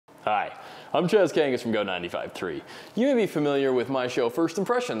Hi, I'm Chaz Kangas from Go 95.3. You may be familiar with my show First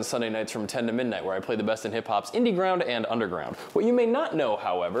Impressions, Sunday nights from 10 to midnight, where I play the best in hip-hop's indie ground and underground. What you may not know,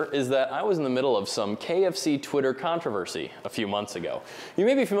 however, is that I was in the middle of some KFC Twitter controversy a few months ago. You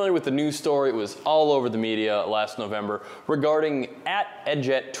may be familiar with the news story. It was all over the media last November regarding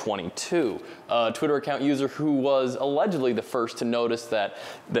 @edjet22, a Twitter account user who was allegedly the first to notice that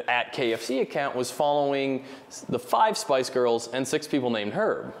the @KFC account was following the 5 Spice Girls and 6 people named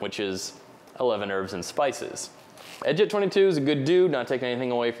Herb, which is 11 herbs and spices. Edjet22 is a good dude, not taking anything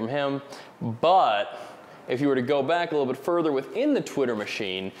away from him, but if you were to go back a little bit further within the Twitter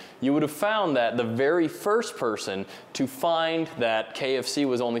machine, you would have found that the very first person to find that KFC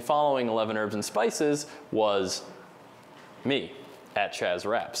was only following 11 herbs and spices was me,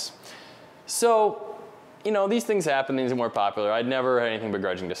 @ChazRaps. So, you know, these things happen, these are more popular. I'd never had anything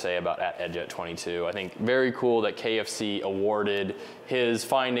begrudging to say about @Edjet22. I think very cool that KFC awarded his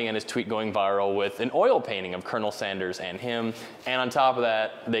finding and his tweet going viral with an oil painting of Colonel Sanders and him. And on top of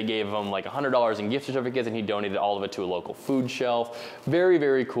that, they gave him like $100 in gift certificates and he donated all of it to a local food shelf. Very,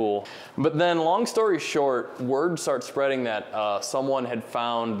 very cool. But then long story short, word starts spreading that someone had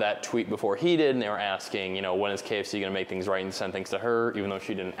found that tweet before he did, and they were asking, you know, when is KFC gonna make things right and send things to her, even though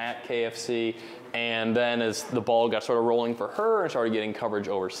she didn't @KFC. And then as the ball got sort of rolling for her and started getting coverage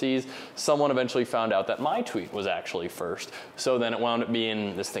overseas, someone eventually found out that my tweet was actually first. So then it wound up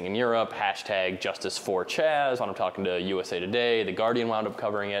being this thing in Europe, #Justice4Chaz, wound up talking to USA Today, The Guardian wound up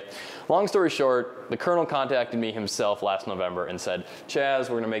covering it. Long story short, the Colonel contacted me himself last November and said, Chaz,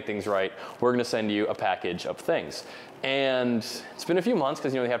 we're gonna make things right. We're gonna send you a package of things. And it's been a few months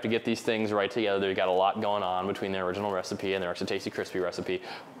because, you know, they have to get these things right together. They've got a lot going on between their original recipe and their extra tasty crispy recipe.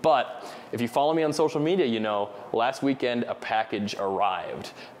 But if you follow me on social media, you know, last weekend a package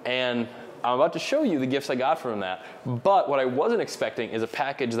arrived. And I'm about to show you the gifts I got from that. But what I wasn't expecting is a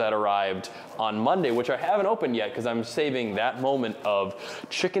package that arrived on Monday, which I haven't opened yet because I'm saving that moment of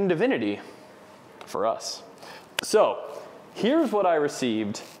chicken divinity for us. So here's what I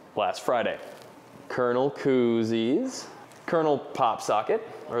received last Friday. Colonel koozies, Colonel pop socket,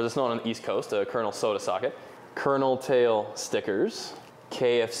 or as it's known on the East Coast, a Colonel soda socket, Colonel tail stickers,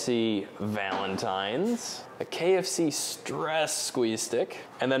 KFC Valentines, a KFC stress squeeze stick,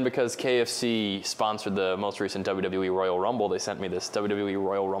 and then because KFC sponsored the most recent WWE Royal Rumble, they sent me this WWE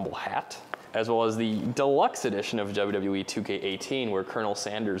Royal Rumble hat, as well as the deluxe edition of WWE 2K18 where Colonel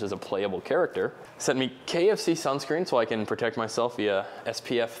Sanders is a playable character. Sent me KFC sunscreen so I can protect myself via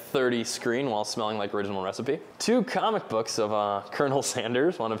SPF 30 screen while smelling like original recipe. 2 comic books of Colonel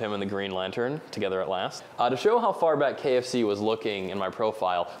Sanders, one of him and the Green Lantern, together at last. To show how far back KFC was looking in my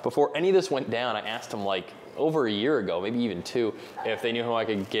profile, before any of this went down, I asked him like over a year ago, maybe even 2, if they knew how I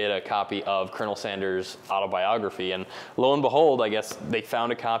could get a copy of Colonel Sanders' autobiography. And lo and behold, I guess they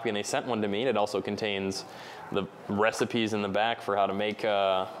found a copy and they sent one to me. And it also contains the recipes in the back for how to make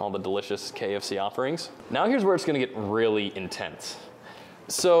all the delicious KFC offerings. Now here's where it's gonna get really intense.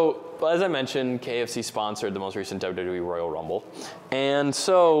 So, as I mentioned, KFC sponsored the most recent WWE Royal Rumble. And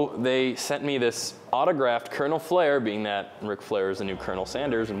so they sent me this autographed Colonel Flair, being that Ric Flair is the new Colonel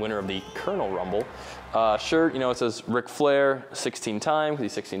Sanders and winner of the Colonel Rumble shirt. You know, it says Ric Flair 16-time,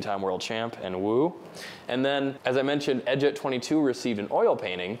 because he's 16-time world champ, and woo. And then, as I mentioned, Edjet22 received an oil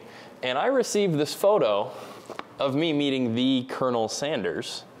painting, and I received this photo of me meeting the Colonel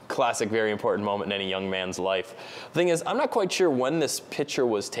Sanders. Classic, very important moment in any young man's life. The thing is, I'm not quite sure when this picture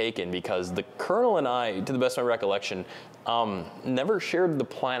was taken because the Colonel and I, to the best of my recollection, never shared the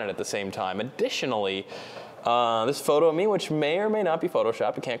planet at the same time. Additionally, this photo of me, which may or may not be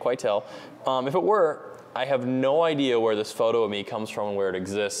Photoshopped, I can't quite tell. If it were, I have no idea where this photo of me comes from and where it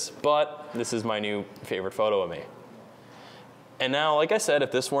exists, but this is my new favorite photo of me. And now, like I said,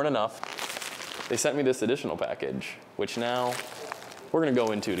 if this weren't enough, they sent me this additional package, which now we're gonna go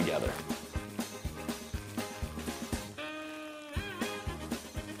into together.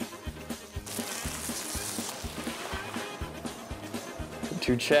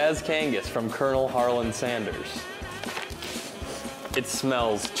 To Chaz Kangas from Colonel Harlan Sanders. It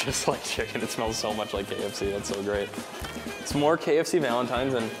smells just like chicken. It smells so much like KFC, that's so great. It's more KFC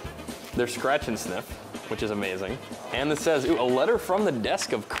Valentines and they're scratch and sniff, which is amazing. And this says, ooh, a letter from the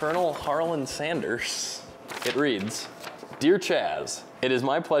desk of Colonel Harlan Sanders. It reads, Dear Chaz, It is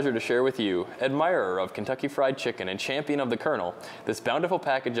my pleasure to share with you, admirer of Kentucky Fried Chicken and champion of the Colonel, this bountiful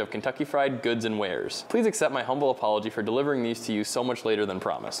package of Kentucky Fried goods and wares. Please accept my humble apology for delivering these to you so much later than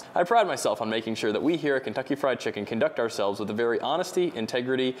promised. I pride myself on making sure that we here at Kentucky Fried Chicken conduct ourselves with the very honesty,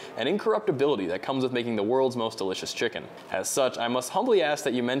 integrity, and incorruptibility that comes with making the world's most delicious chicken. As such, I must humbly ask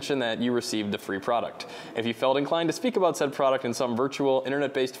that you mention that you received the free product. If you felt inclined to speak about said product in some virtual,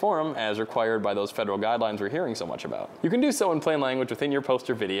 internet-based forum, as required by those federal guidelines we're hearing so much about, you can do so in plain language within your post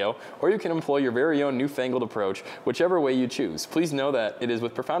or video, or you can employ your very own newfangled approach, whichever way you choose. Please know that it is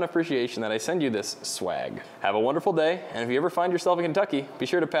with profound appreciation that I send you this swag. Have a wonderful day, and if you ever find yourself in Kentucky, be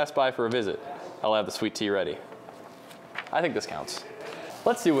sure to pass by for a visit. I'll have the sweet tea ready. I think this counts.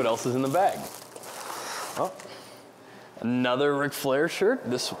 Let's see what else is in the bag. Oh, another Ric Flair shirt.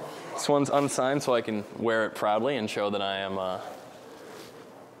 This one's unsigned so I can wear it proudly and show that I am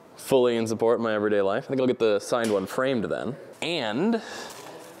fully in support of my everyday life. I think I'll get the signed one framed then. And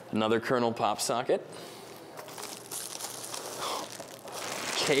another Colonel pop socket.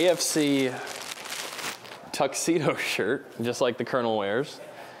 KFC tuxedo shirt, just like the Colonel wears.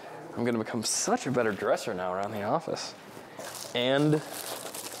 I'm gonna become such a better dresser now around the office. And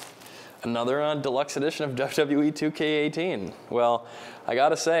another deluxe edition of WWE 2K18. Well, I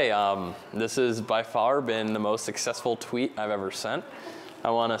gotta say, this has by far been the most successful tweet I've ever sent. I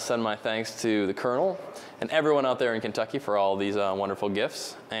want to send my thanks to the Colonel and everyone out there in Kentucky for all these wonderful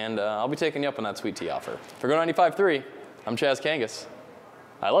gifts, and I'll be taking you up on that sweet tea offer. For Go 95.3, I'm Chaz Kangas.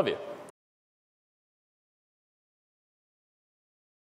 I love you.